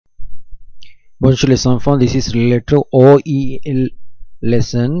Bonjour les enfants, this is related to OEL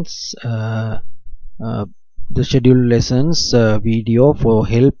lessons, the scheduled lessons video for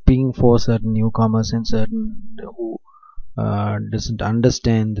helping for certain newcomers and certain who doesn't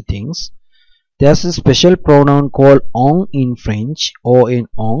understand the things. There's a special pronoun called on in French, or in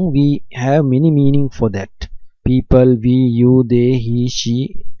on. We have many meaning for that. People, we, you, they, he,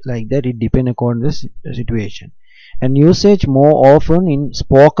 she, like that. It depends upon the situation. And usage more often in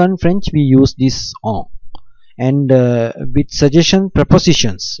spoken French, we use this on. And with suggestion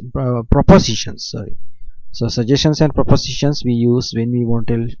propositions, sorry. So suggestions and propositions we use when we want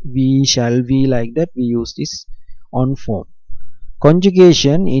to tell we, shall we, like that. We use this on form.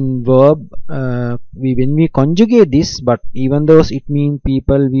 Conjugation in verb, when we conjugate this, but even though it means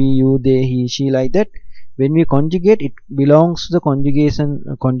people, we, you, they, he, she, like that, when we conjugate, it belongs to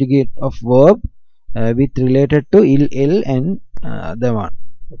the conjugate of verb with related to il and the one,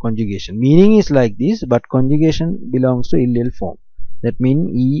 the conjugation. Meaning is like this, but conjugation belongs to il form. That means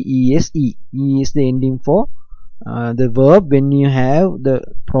es. E is the ending for the verb when you have the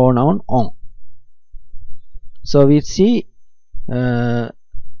pronoun on. So we see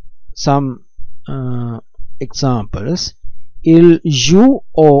some examples. Il joue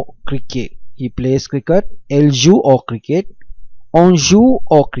au cricket. He plays cricket. Elle joue au cricket. On joue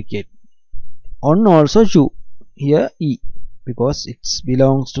au cricket. On also joue. Here e, because it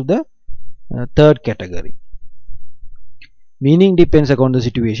belongs to the third category. Meaning depends upon the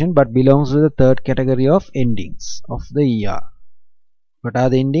situation, but belongs to the third category of endings of the er. What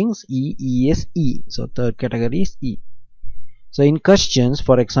are the endings? E, es, e. So third category is e. So in questions,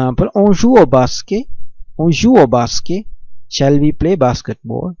 for example, on joue au basket. On joue au basket. Shall we play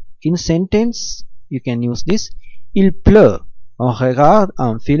basketball? In sentence, you can use this. Il pleut. On regarde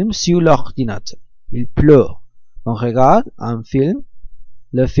un film sur l'ordinateur. Il pleut. On regarde un film,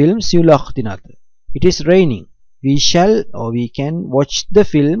 le film sur l'ordinateur. It is raining. We shall or we can watch the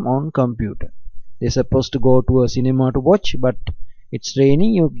film on computer. They're supposed to go to a cinema to watch, but it's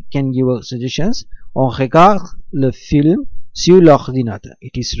raining. You can give suggestions. On regarde le film sur l'ordinateur.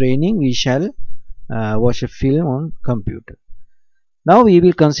 It is raining. We shall watch a film on computer. Now we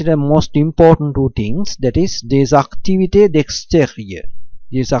will consider most important two things, that is des activités d'extérieur.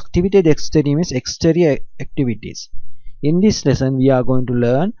 Des activités d'extérieur means exterior activities. In this lesson we are going to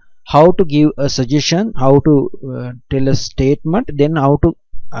learn how to give a suggestion, how to tell a statement, then how to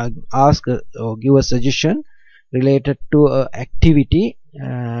ask or give a suggestion related to a activity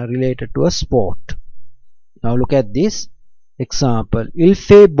related to a sport. Now look at this example. Il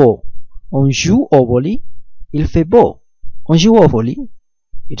fait beau. On joue au volley. Il fait beau. On joue au volley.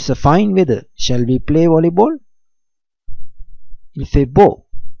 It's a fine weather. Shall we play volleyball? Il fait beau.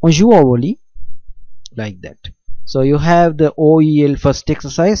 On joue au volley. Like that. So you have the OEL first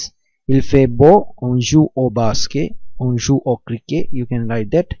exercise. Il fait beau. On joue au basket. On joue au cricket. You can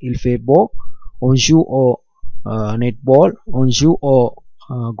write that. Il fait beau. On joue au netball. On joue au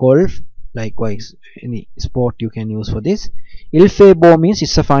golf. Likewise, any sport you can use for this. Il fait beau means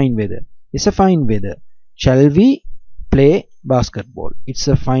it's a fine weather. It's a fine weather. Shall we play basketball? It's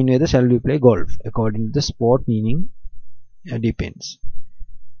a fine weather. Shall we play golf? According to the sport meaning, depends.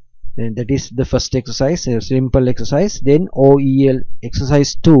 Then that is the first exercise, a simple exercise. Then OEL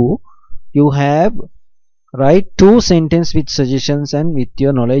exercise 2, you have write two sentences with suggestions and with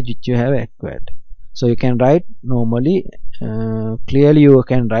your knowledge which you have acquired. So you can write normally, clearly you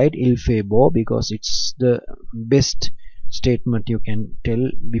can write il fait beau because it's the best statement you can tell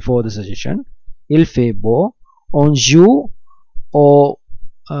before the suggestion. Il fait beau. On joue au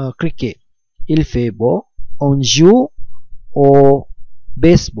cricket. Il fait beau. On joue au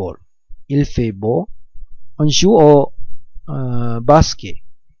baseball. Il fait beau. On joue au basket.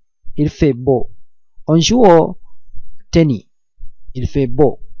 Il fait beau. On joue au tennis. Il fait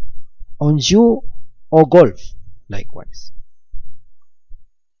beau. On joue au golf. Likewise.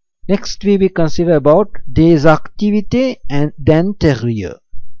 Next we will consider about des activités d'intérieur.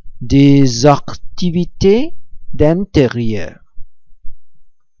 Des activités d'intérieur.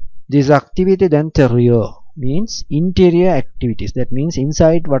 Des activités d'intérieur means interior activities. That means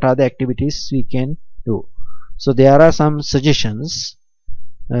inside what are the activities we can do. So there are some suggestions.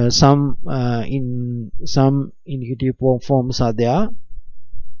 Some indicative forms are there.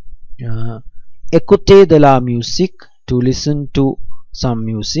 Écouter de la musique, to listen to some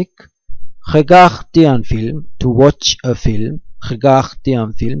music. Regarder un film, to watch a film. Regarder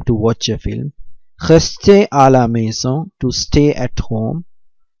un film, to watch a film. Rester à la maison, to stay at home.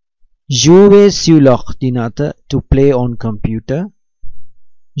 Jouer sur l'ordinateur, to play on computer.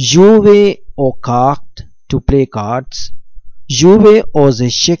 Jouer aux cartes, to play cards. Jouer aux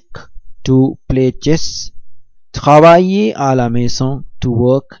échecs, to play chess. Travailler à la maison, to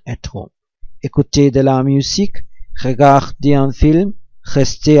work at home. Écouter de la musique, regarder un film,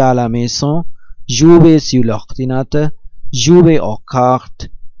 rester à la maison, jouer sur l'ordinateur, jouer aux cartes,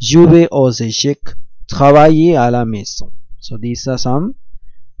 jouer aux échecs, travailler à la maison. So these are some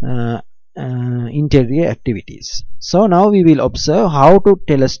interior activities. So now we will observe how to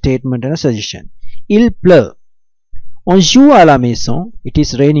tell a statement and a suggestion. Il pleut. On joue à la maison. It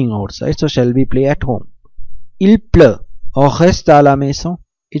is raining outside, so shall we play at home? Il pleut. On reste à la maison.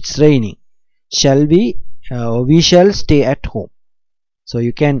 It's raining. Shall we? We shall stay at home. So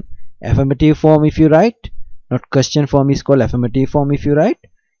you can affirmative form if you write. Not question form is called affirmative form if you write.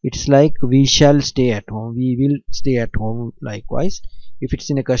 It's like we shall stay at home. We will stay at home. Likewise, if it's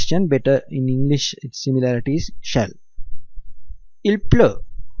in a question, better in English its similarity is shall. Il pleut.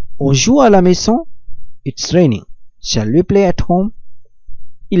 On joue à la maison. It's raining. Shall we play at home?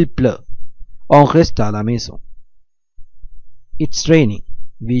 Il pleut. On reste à la maison. It's raining.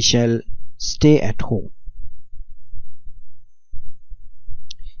 We shall stay at home.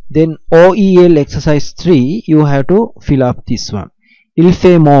 Then OEL exercise 3, you have to fill up this one. Il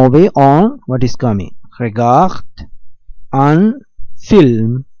fait mauvais on, what is coming? Regarde un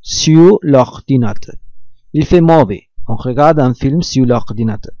film sur l'ordinateur. Il fait mauvais. On regarde un film sur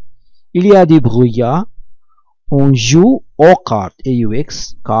l'ordinateur. Il y a du brouillard. On joue aux cartes,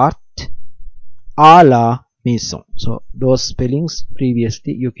 AUX, cartes, à la maison. So those spellings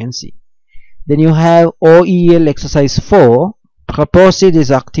previously you can see. Then you have OEL exercise 4. Proposer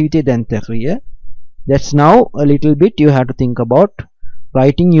des activités d'intérieur. That's now a little bit you have to think about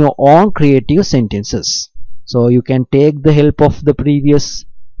writing your own creative sentences. So you can take the help of the previous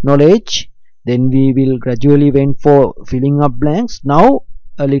knowledge. Then we will gradually went for filling up blanks. Now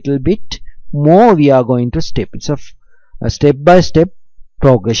a little bit more we are going to step. It's a step-by-step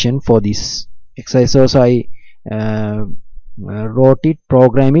progression for this exercise. So I wrote it,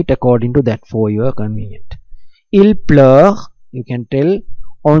 program it according to that for your convenience. Il pleut. You can tell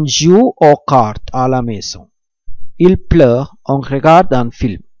on joue aux cartes à la maison. Il pleut, on regarde un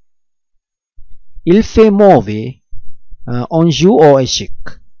film. Il fait mauvais, on joue aux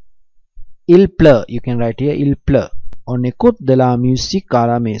échecs. Il pleut, you can write here, il pleut. On écoute de la musique à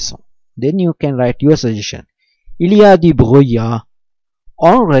la maison. Then you can write your suggestion. Il y a du brouillard,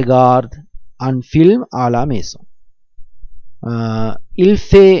 on regarde un film à la maison. Il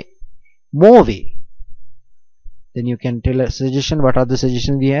fait mauvais. Then you can tell a suggestion. What are the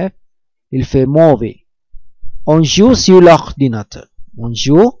suggestions we have? Il fait mauvais. On joue sur l'ordinateur. On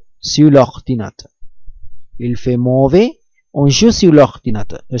joue sur l'ordinateur. Il fait mauvais. On joue sur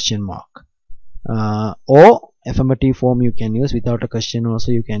l'ordinateur. Question mark. Or affirmative form you can use without a question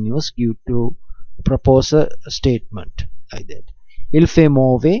also you can use. You to propose a statement like that. Il fait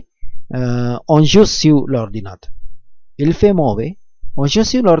mauvais. On joue sur l'ordinateur. Il fait mauvais. On joue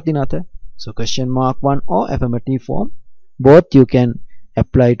sur l'ordinateur. So question mark 1 or affirmative form, both you can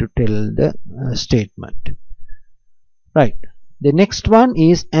apply to tell the statement. Right. The next one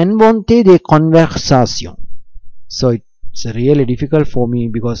is inventer des conversations. So it's really difficult for me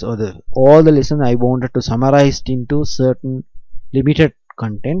because of all the lesson I wanted to summarize into certain limited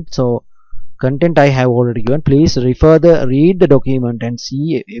content. So content I have already given. Please read the document and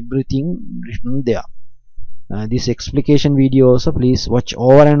see everything written there. This explication video also please watch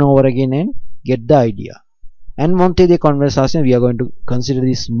over and over again and get the idea. Inventer des conversations, we are going to consider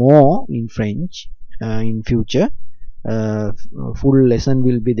this more in French in future. Full lesson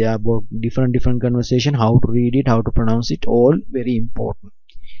will be there about different conversation, how to read it, how to pronounce it, all very important.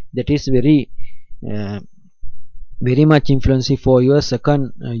 That is very much influential for your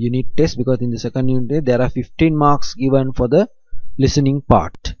second unit test, because in the second unit test there are 15 marks given for the listening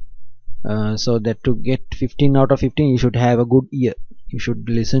part. So that to get 15 out of 15 you should have a good ear. You should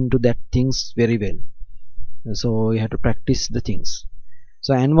listen to that things very well. So you have to practice the things.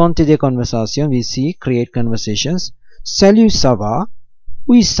 So inventer des conversations, we see create conversations. Salut, ça va?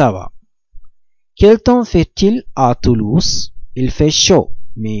 Oui, ça va. Quel temps fait-il à Toulouse? Il fait chaud,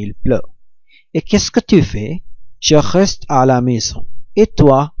 mais il pleut. Et qu'est-ce que tu fais? Je reste à la maison. Et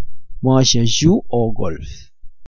toi? Moi je joue au golf.